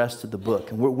into the rest of the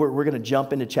book, and we're going to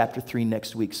jump into chapter 3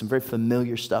 next week, some very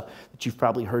familiar stuff that you've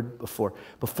probably heard before.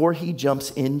 Before he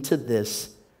jumps into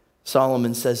this,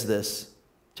 Solomon says this,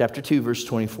 chapter 2, verse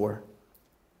 24.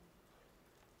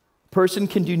 A person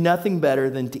can do nothing better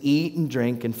than to eat and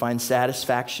drink and find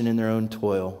satisfaction in their own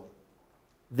toil.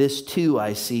 This too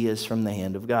I see is from the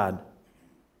hand of God.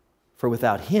 For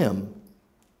without him,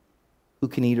 who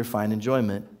can eat or find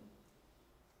enjoyment?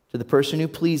 To the person who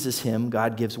pleases him,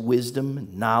 God gives wisdom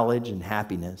and knowledge and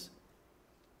happiness.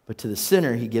 But to the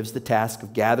sinner, he gives the task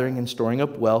of gathering and storing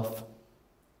up wealth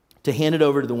to hand it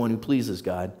over to the one who pleases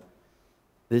God.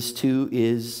 This too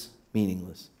is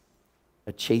meaningless,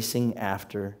 a chasing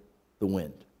after the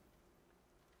wind.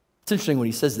 It's interesting what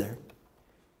he says there.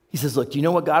 He says, look, do you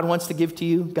know what God wants to give to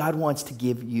you? God wants to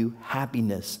give you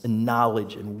happiness and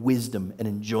knowledge and wisdom and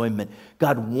enjoyment.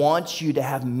 God wants you to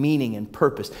have meaning and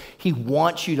purpose. He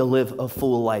wants you to live a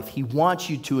full life. He wants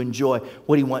you to enjoy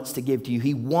what he wants to give to you.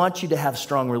 He wants you to have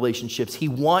strong relationships. He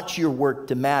wants your work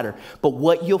to matter. But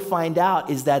what you'll find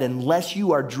out is that unless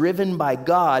you are driven by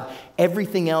God,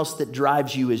 everything else that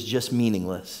drives you is just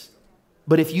meaningless.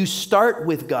 But if you start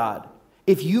with God,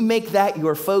 if you make that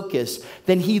your focus,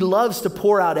 then he loves to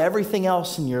pour out everything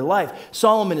else in your life.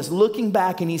 Solomon is looking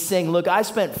back and he's saying, look, I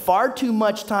spent far too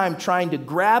much time trying to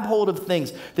grab hold of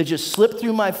things that just slipped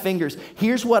through my fingers.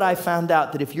 Here's what I found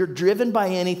out, that if you're driven by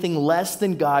anything less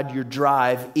than God, your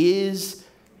drive is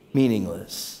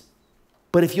meaningless.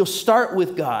 But if you'll start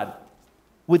with God,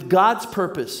 with God's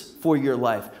purpose for your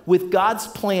life, with God's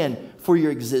plan for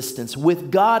your existence,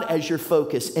 with God as your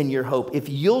focus and your hope, if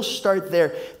you'll start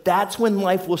there, that's when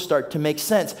life will start to make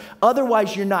sense.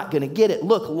 Otherwise, you're not going to get it.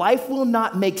 Look, life will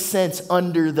not make sense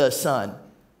under the sun.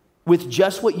 With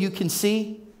just what you can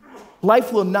see,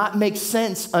 life will not make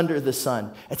sense under the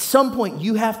sun. At some point,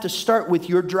 you have to start with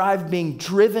your drive being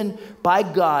driven by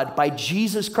God, by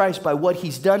Jesus Christ, by what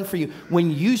he's done for you. When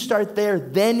you start there,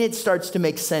 then it starts to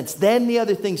make sense. Then the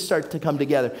other things start to come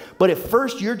together. But if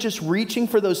first you're just reaching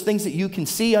for those things that you can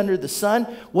see under the sun,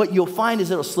 what you'll find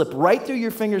is it'll slip right through your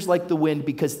fingers like the wind,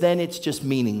 because then it's just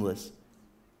meaningless.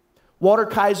 Walter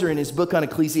Kaiser, in his book on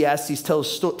Ecclesiastes,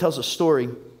 tells a story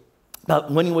about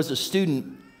when he was a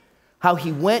student, how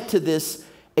he went to this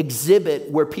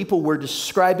exhibit where people were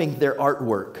describing their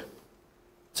artwork.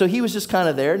 So he was just kind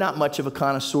of there, not much of a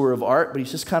connoisseur of art, but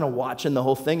he's just kind of watching the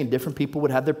whole thing, and different people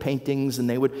would have their paintings and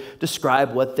they would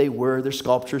describe what they were, their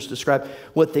sculptures describe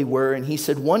what they were. And he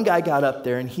said one guy got up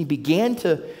there and he began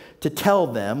to tell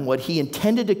them what he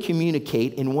intended to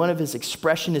communicate in one of his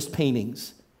expressionist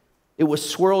paintings. It was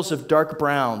swirls of dark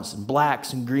browns and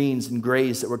blacks and greens and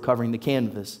grays that were covering the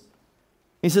canvas.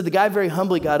 He said the guy very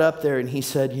humbly got up there and he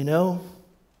said, you know,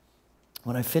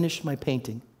 when I finished my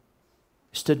painting,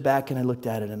 I stood back and I looked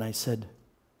at it and I said,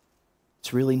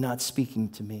 it's really not speaking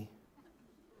to me.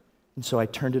 And so I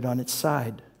turned it on its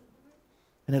side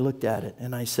and I looked at it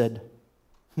and I said,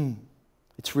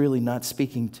 it's really not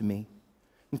speaking to me.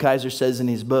 And Kaiser says in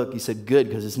his book, he said, good,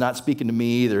 because it's not speaking to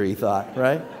me either, he thought,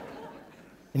 right?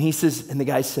 And he says, and the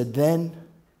guy said, then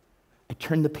I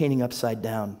turned the painting upside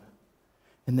down.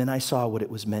 And then I saw what it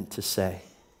was meant to say.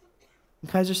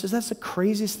 And Kaiser says, that's the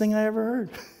craziest thing I ever heard.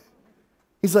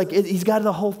 He's like, he's got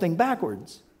the whole thing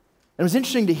backwards. And it was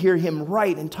interesting to hear him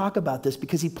write and talk about this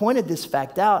because he pointed this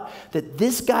fact out that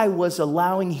this guy was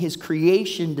allowing his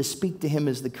creation to speak to him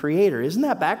as the creator. Isn't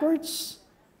that backwards?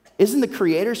 Isn't the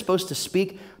creator supposed to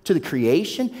speak to the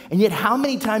creation? And yet how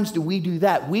many times do we do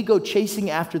that? We go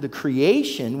chasing after the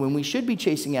creation when we should be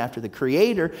chasing after the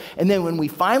creator. And then when we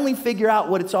finally figure out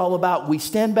what it's all about, we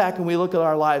stand back and we look at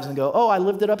our lives and go, oh, I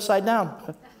lived it upside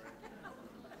down.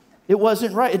 It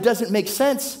wasn't right. It doesn't make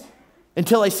sense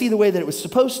until I see the way that it was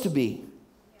supposed to be.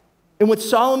 And what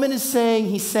Solomon is saying,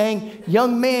 he's saying,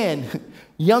 young man,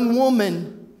 young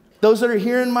woman, those that are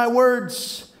hearing my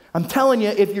words, I'm telling you,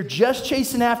 if you're just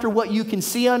chasing after what you can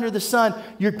see under the sun,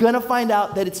 you're going to find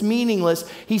out that it's meaningless.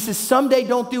 He says, someday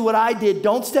don't do what I did.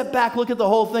 Don't step back, look at the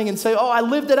whole thing and say, oh, I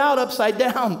lived it out upside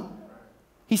down.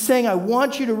 He's saying, I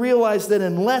want you to realize that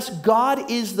unless God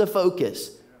is the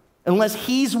focus, unless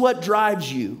he's what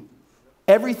drives you,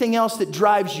 everything else that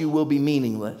drives you will be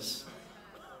meaningless.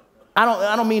 I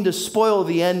don't mean to spoil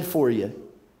the end for you,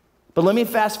 but let me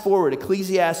fast forward.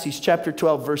 Ecclesiastes chapter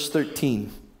 12, verse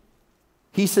 13.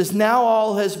 He says, now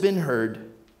all has been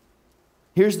heard.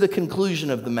 Here's the conclusion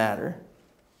of the matter.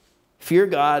 Fear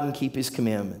God and keep his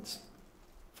commandments,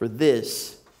 for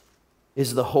this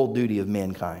is the whole duty of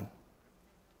mankind.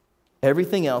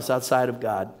 Everything else outside of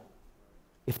God,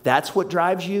 if that's what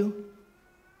drives you,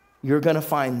 you're going to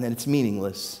find that it's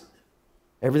meaningless.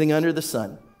 Everything under the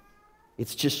sun,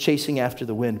 it's just chasing after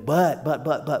the wind. But,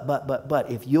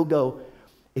 if you'll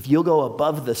go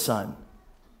above the sun,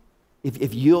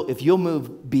 if you'll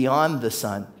move beyond the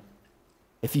sun,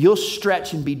 if you'll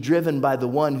stretch and be driven by the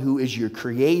one who is your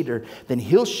creator, then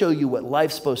he'll show you what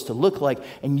life's supposed to look like,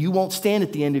 and you won't stand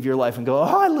at the end of your life and go,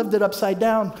 oh, I lived it upside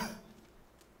down.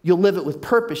 You'll live it with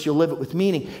purpose. You'll live it with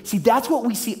meaning. See, that's what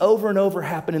we see over and over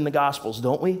happen in the Gospels,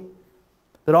 don't we?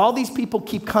 That all these people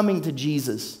keep coming to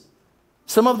Jesus.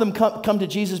 Some of them come to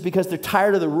Jesus because they're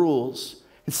tired of the rules.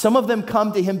 And some of them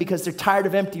come to him because they're tired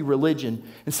of empty religion.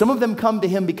 And some of them come to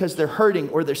him because they're hurting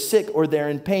or they're sick or they're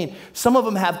in pain. Some of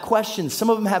them have questions. Some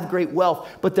of them have great wealth.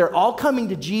 But they're all coming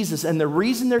to Jesus. And the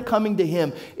reason they're coming to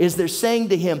him is they're saying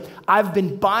to him, I've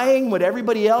been buying what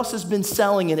everybody else has been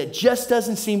selling and it just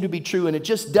doesn't seem to be true and it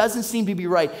just doesn't seem to be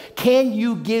right. Can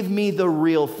you give me the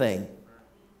real thing?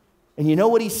 And you know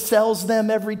what he sells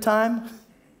them every time?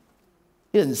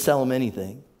 He doesn't sell them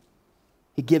anything.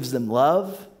 He gives them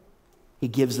love. He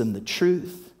gives them the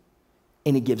truth,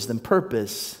 and he gives them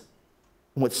purpose.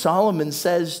 And what Solomon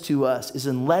says to us is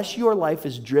unless your life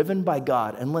is driven by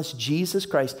God, unless Jesus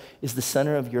Christ is the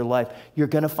center of your life, you're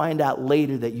going to find out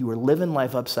later that you were living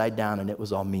life upside down and it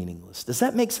was all meaningless. Does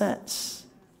that make sense?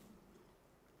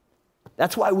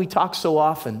 That's why we talk so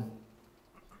often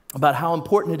about how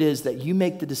important it is that you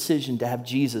make the decision to have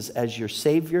Jesus as your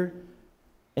Savior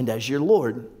and as your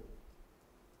Lord.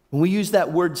 When we use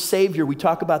that word Savior, we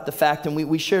talk about the fact, and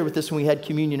we shared with this when we had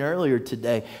communion earlier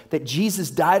today, that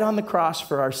Jesus died on the cross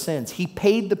for our sins. He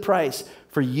paid the price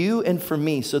for you and for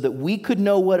me so that we could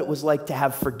know what it was like to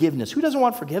have forgiveness. Who doesn't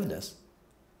want forgiveness?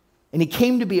 And he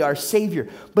came to be our Savior,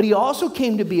 but he also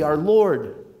came to be our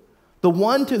Lord, the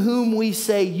one to whom we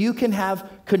say, you can have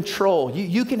control.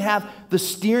 You can have the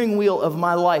steering wheel of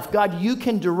my life. God, you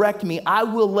can direct me. I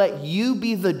will let you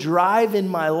be the drive in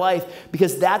my life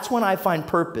because that's when I find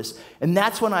purpose and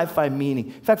that's when I find meaning.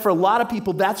 In fact, for a lot of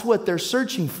people, that's what they're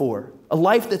searching for. A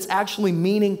life that's actually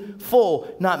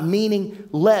meaningful, not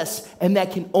meaningless, and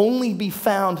that can only be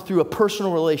found through a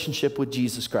personal relationship with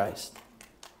Jesus Christ.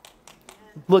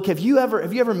 Look, have you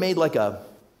ever made like a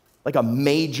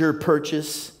major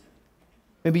purchase?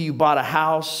 Maybe you bought a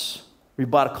house, or you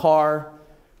bought a car.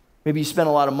 Maybe you spent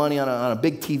a lot of money on a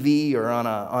big TV or on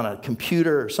a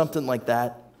computer or something like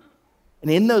that. And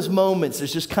in those moments,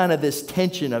 there's just kind of this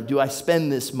tension of, do I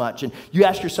spend this much? And you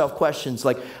ask yourself questions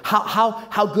like,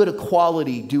 how good a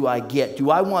quality do I get? Do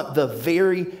I want the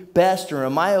very best, or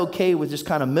am I okay with just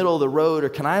kind of middle of the road, or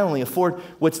can I only afford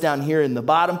what's down here in the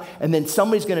bottom? And then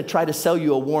somebody's going to try to sell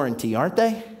you a warranty, aren't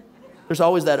they? There's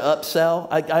always that upsell.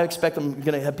 I expect I'm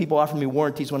going to have people offer me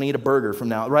warranties when I eat a burger from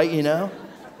now, right? You know?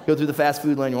 Go through the fast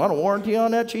food lane. You want a warranty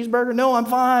on that cheeseburger? No, I'm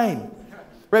fine.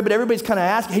 Right? But everybody's kind of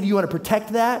asking, hey, do you want to protect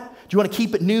that? Do you want to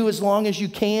keep it new as long as you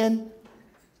can?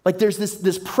 Like there's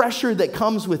this pressure that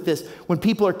comes with this. When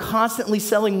people are constantly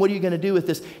selling, what are you going to do with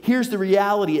this? Here's the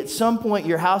reality. At some point,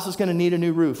 your house is going to need a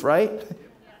new roof, right?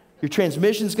 Your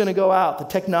transmission's going to go out. The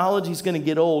technology's going to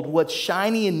get old. What's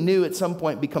shiny and new at some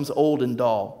point becomes old and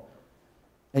dull.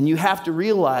 And you have to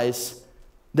realize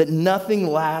that nothing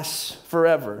lasts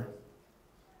forever.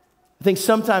 I think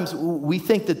sometimes we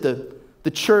think that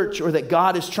the church or that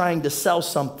God is trying to sell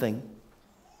something.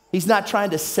 He's not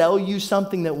trying to sell you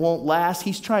something that won't last.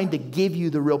 He's trying to give you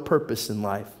the real purpose in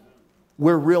life,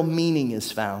 where real meaning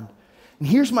is found. And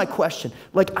here's my question.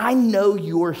 Like, I know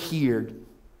you're here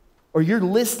or you're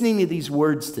listening to these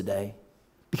words today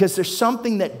because there's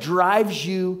something that drives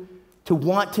you to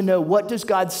want to know, what does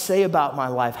God say about my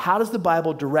life? How does the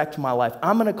Bible direct my life?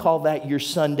 I'm going to call that your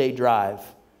Sunday drive.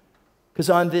 Because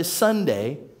on this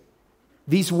Sunday,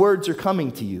 these words are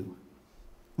coming to you.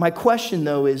 My question,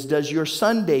 though, is does your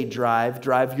Sunday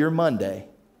drive your Monday?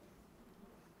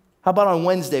 How about on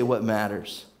Wednesday, what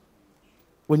matters?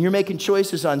 When you're making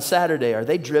choices on Saturday, are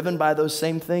they driven by those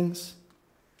same things?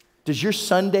 Does your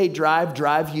Sunday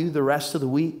drive you the rest of the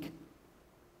week?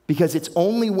 Because it's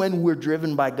only when we're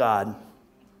driven by God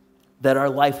that our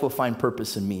life will find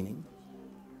purpose and meaning.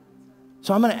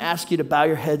 So I'm going to ask you to bow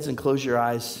your heads and close your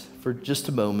eyes for just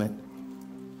a moment.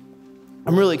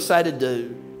 I'm really excited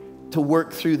to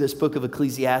work through this book of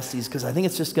Ecclesiastes because I think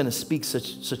it's just going to speak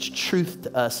such truth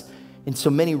to us in so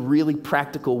many really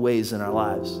practical ways in our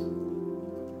lives.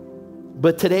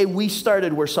 But today we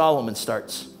started where Solomon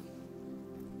starts.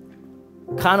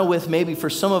 Kind of with maybe for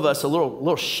some of us a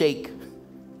little shake,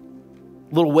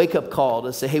 a little wake-up call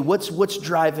to say, hey, what's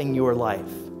driving your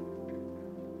life?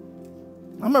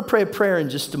 I'm going to pray a prayer in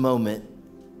just a moment.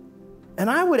 And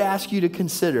I would ask you to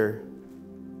consider,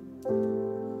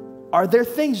 are there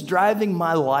things driving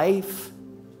my life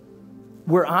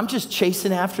where I'm just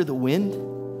chasing after the wind?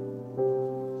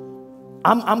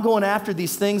 I'm going after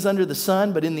these things under the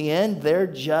sun, but in the end, they're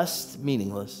just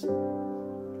meaningless.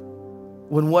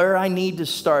 When where I need to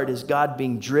start is God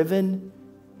being driven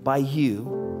by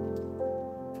you,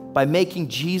 by making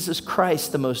Jesus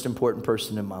Christ the most important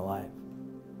person in my life,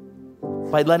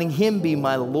 by letting him be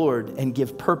my Lord and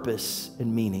give purpose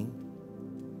and meaning.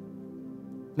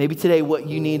 Maybe today what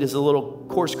you need is a little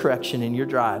course correction in your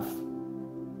drive.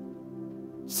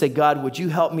 Say, God, would you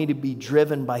help me to be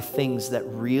driven by things that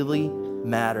really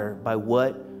matter, by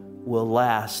what will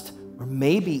last? Or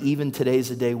maybe even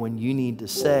today's a day when you need to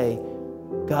say,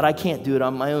 God, I can't do it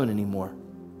on my own anymore.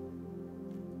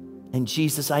 And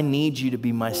Jesus, I need you to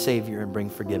be my Savior and bring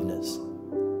forgiveness.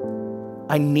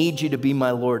 I need you to be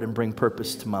my Lord and bring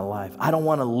purpose to my life. I don't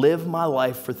want to live my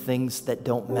life for things that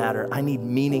don't matter. I need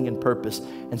meaning and purpose,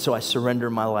 and so I surrender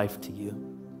my life to you.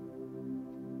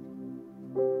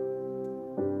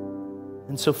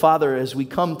 And so, Father, as we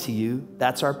come to you,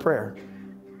 that's our prayer.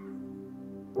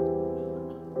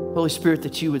 Holy Spirit,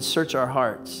 that you would search our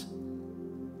hearts.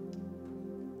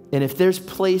 And if there's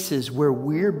places where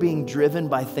we're being driven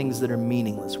by things that are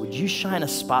meaningless, would you shine a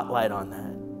spotlight on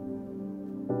that?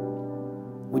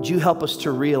 Would you help us to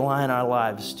realign our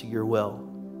lives to your will?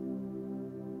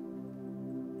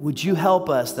 Would you help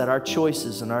us that our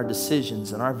choices and our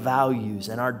decisions and our values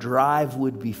and our drive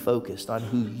would be focused on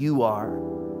who you are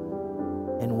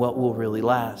and what will really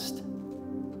last?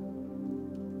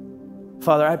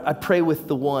 Father, I pray with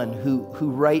the one who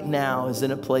right now is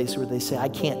in a place where they say, I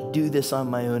can't do this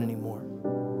on my own anymore.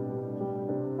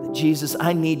 Jesus,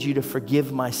 I need you to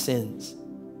forgive my sins.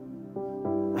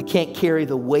 I can't carry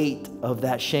the weight of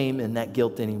that shame and that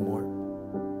guilt anymore.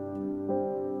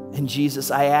 And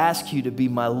Jesus, I ask you to be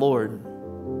my Lord.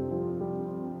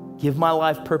 Give my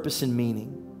life purpose and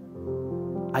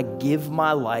meaning. I give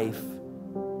my life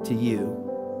to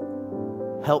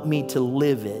you. Help me to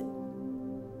live it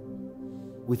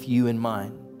with you in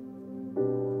mind.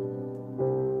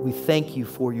 We thank you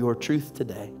for your truth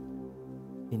today.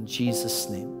 In Jesus'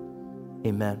 name,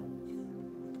 amen.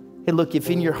 Hey, look, if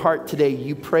in your heart today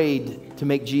you prayed to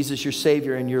make Jesus your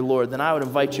Savior and your Lord, then I would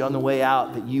invite you on the way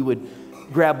out that you would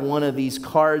grab one of these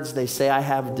cards. They say, I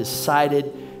have decided,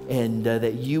 and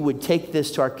that you would take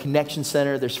this to our Connection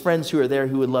Center. There's friends who are there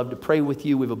who would love to pray with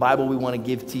you. We have a Bible we want to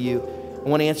give to you. I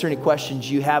want to answer any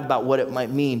questions you have about what it might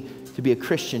mean to be a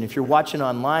Christian. If you're watching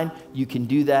online, you can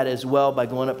do that as well by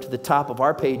going up to the top of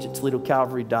our page at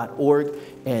ToledoCalvary.org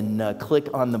and click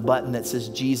on the button that says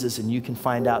Jesus, and you can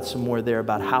find out some more there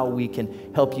about how we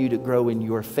can help you to grow in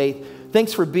your faith.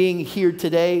 Thanks for being here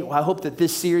today. I hope that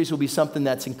this series will be something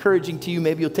that's encouraging to you.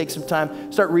 Maybe you'll take some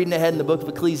time, start reading ahead in the book of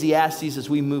Ecclesiastes as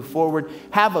we move forward.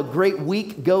 Have a great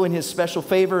week. Go in his special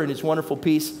favor and his wonderful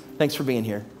peace. Thanks for being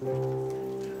here.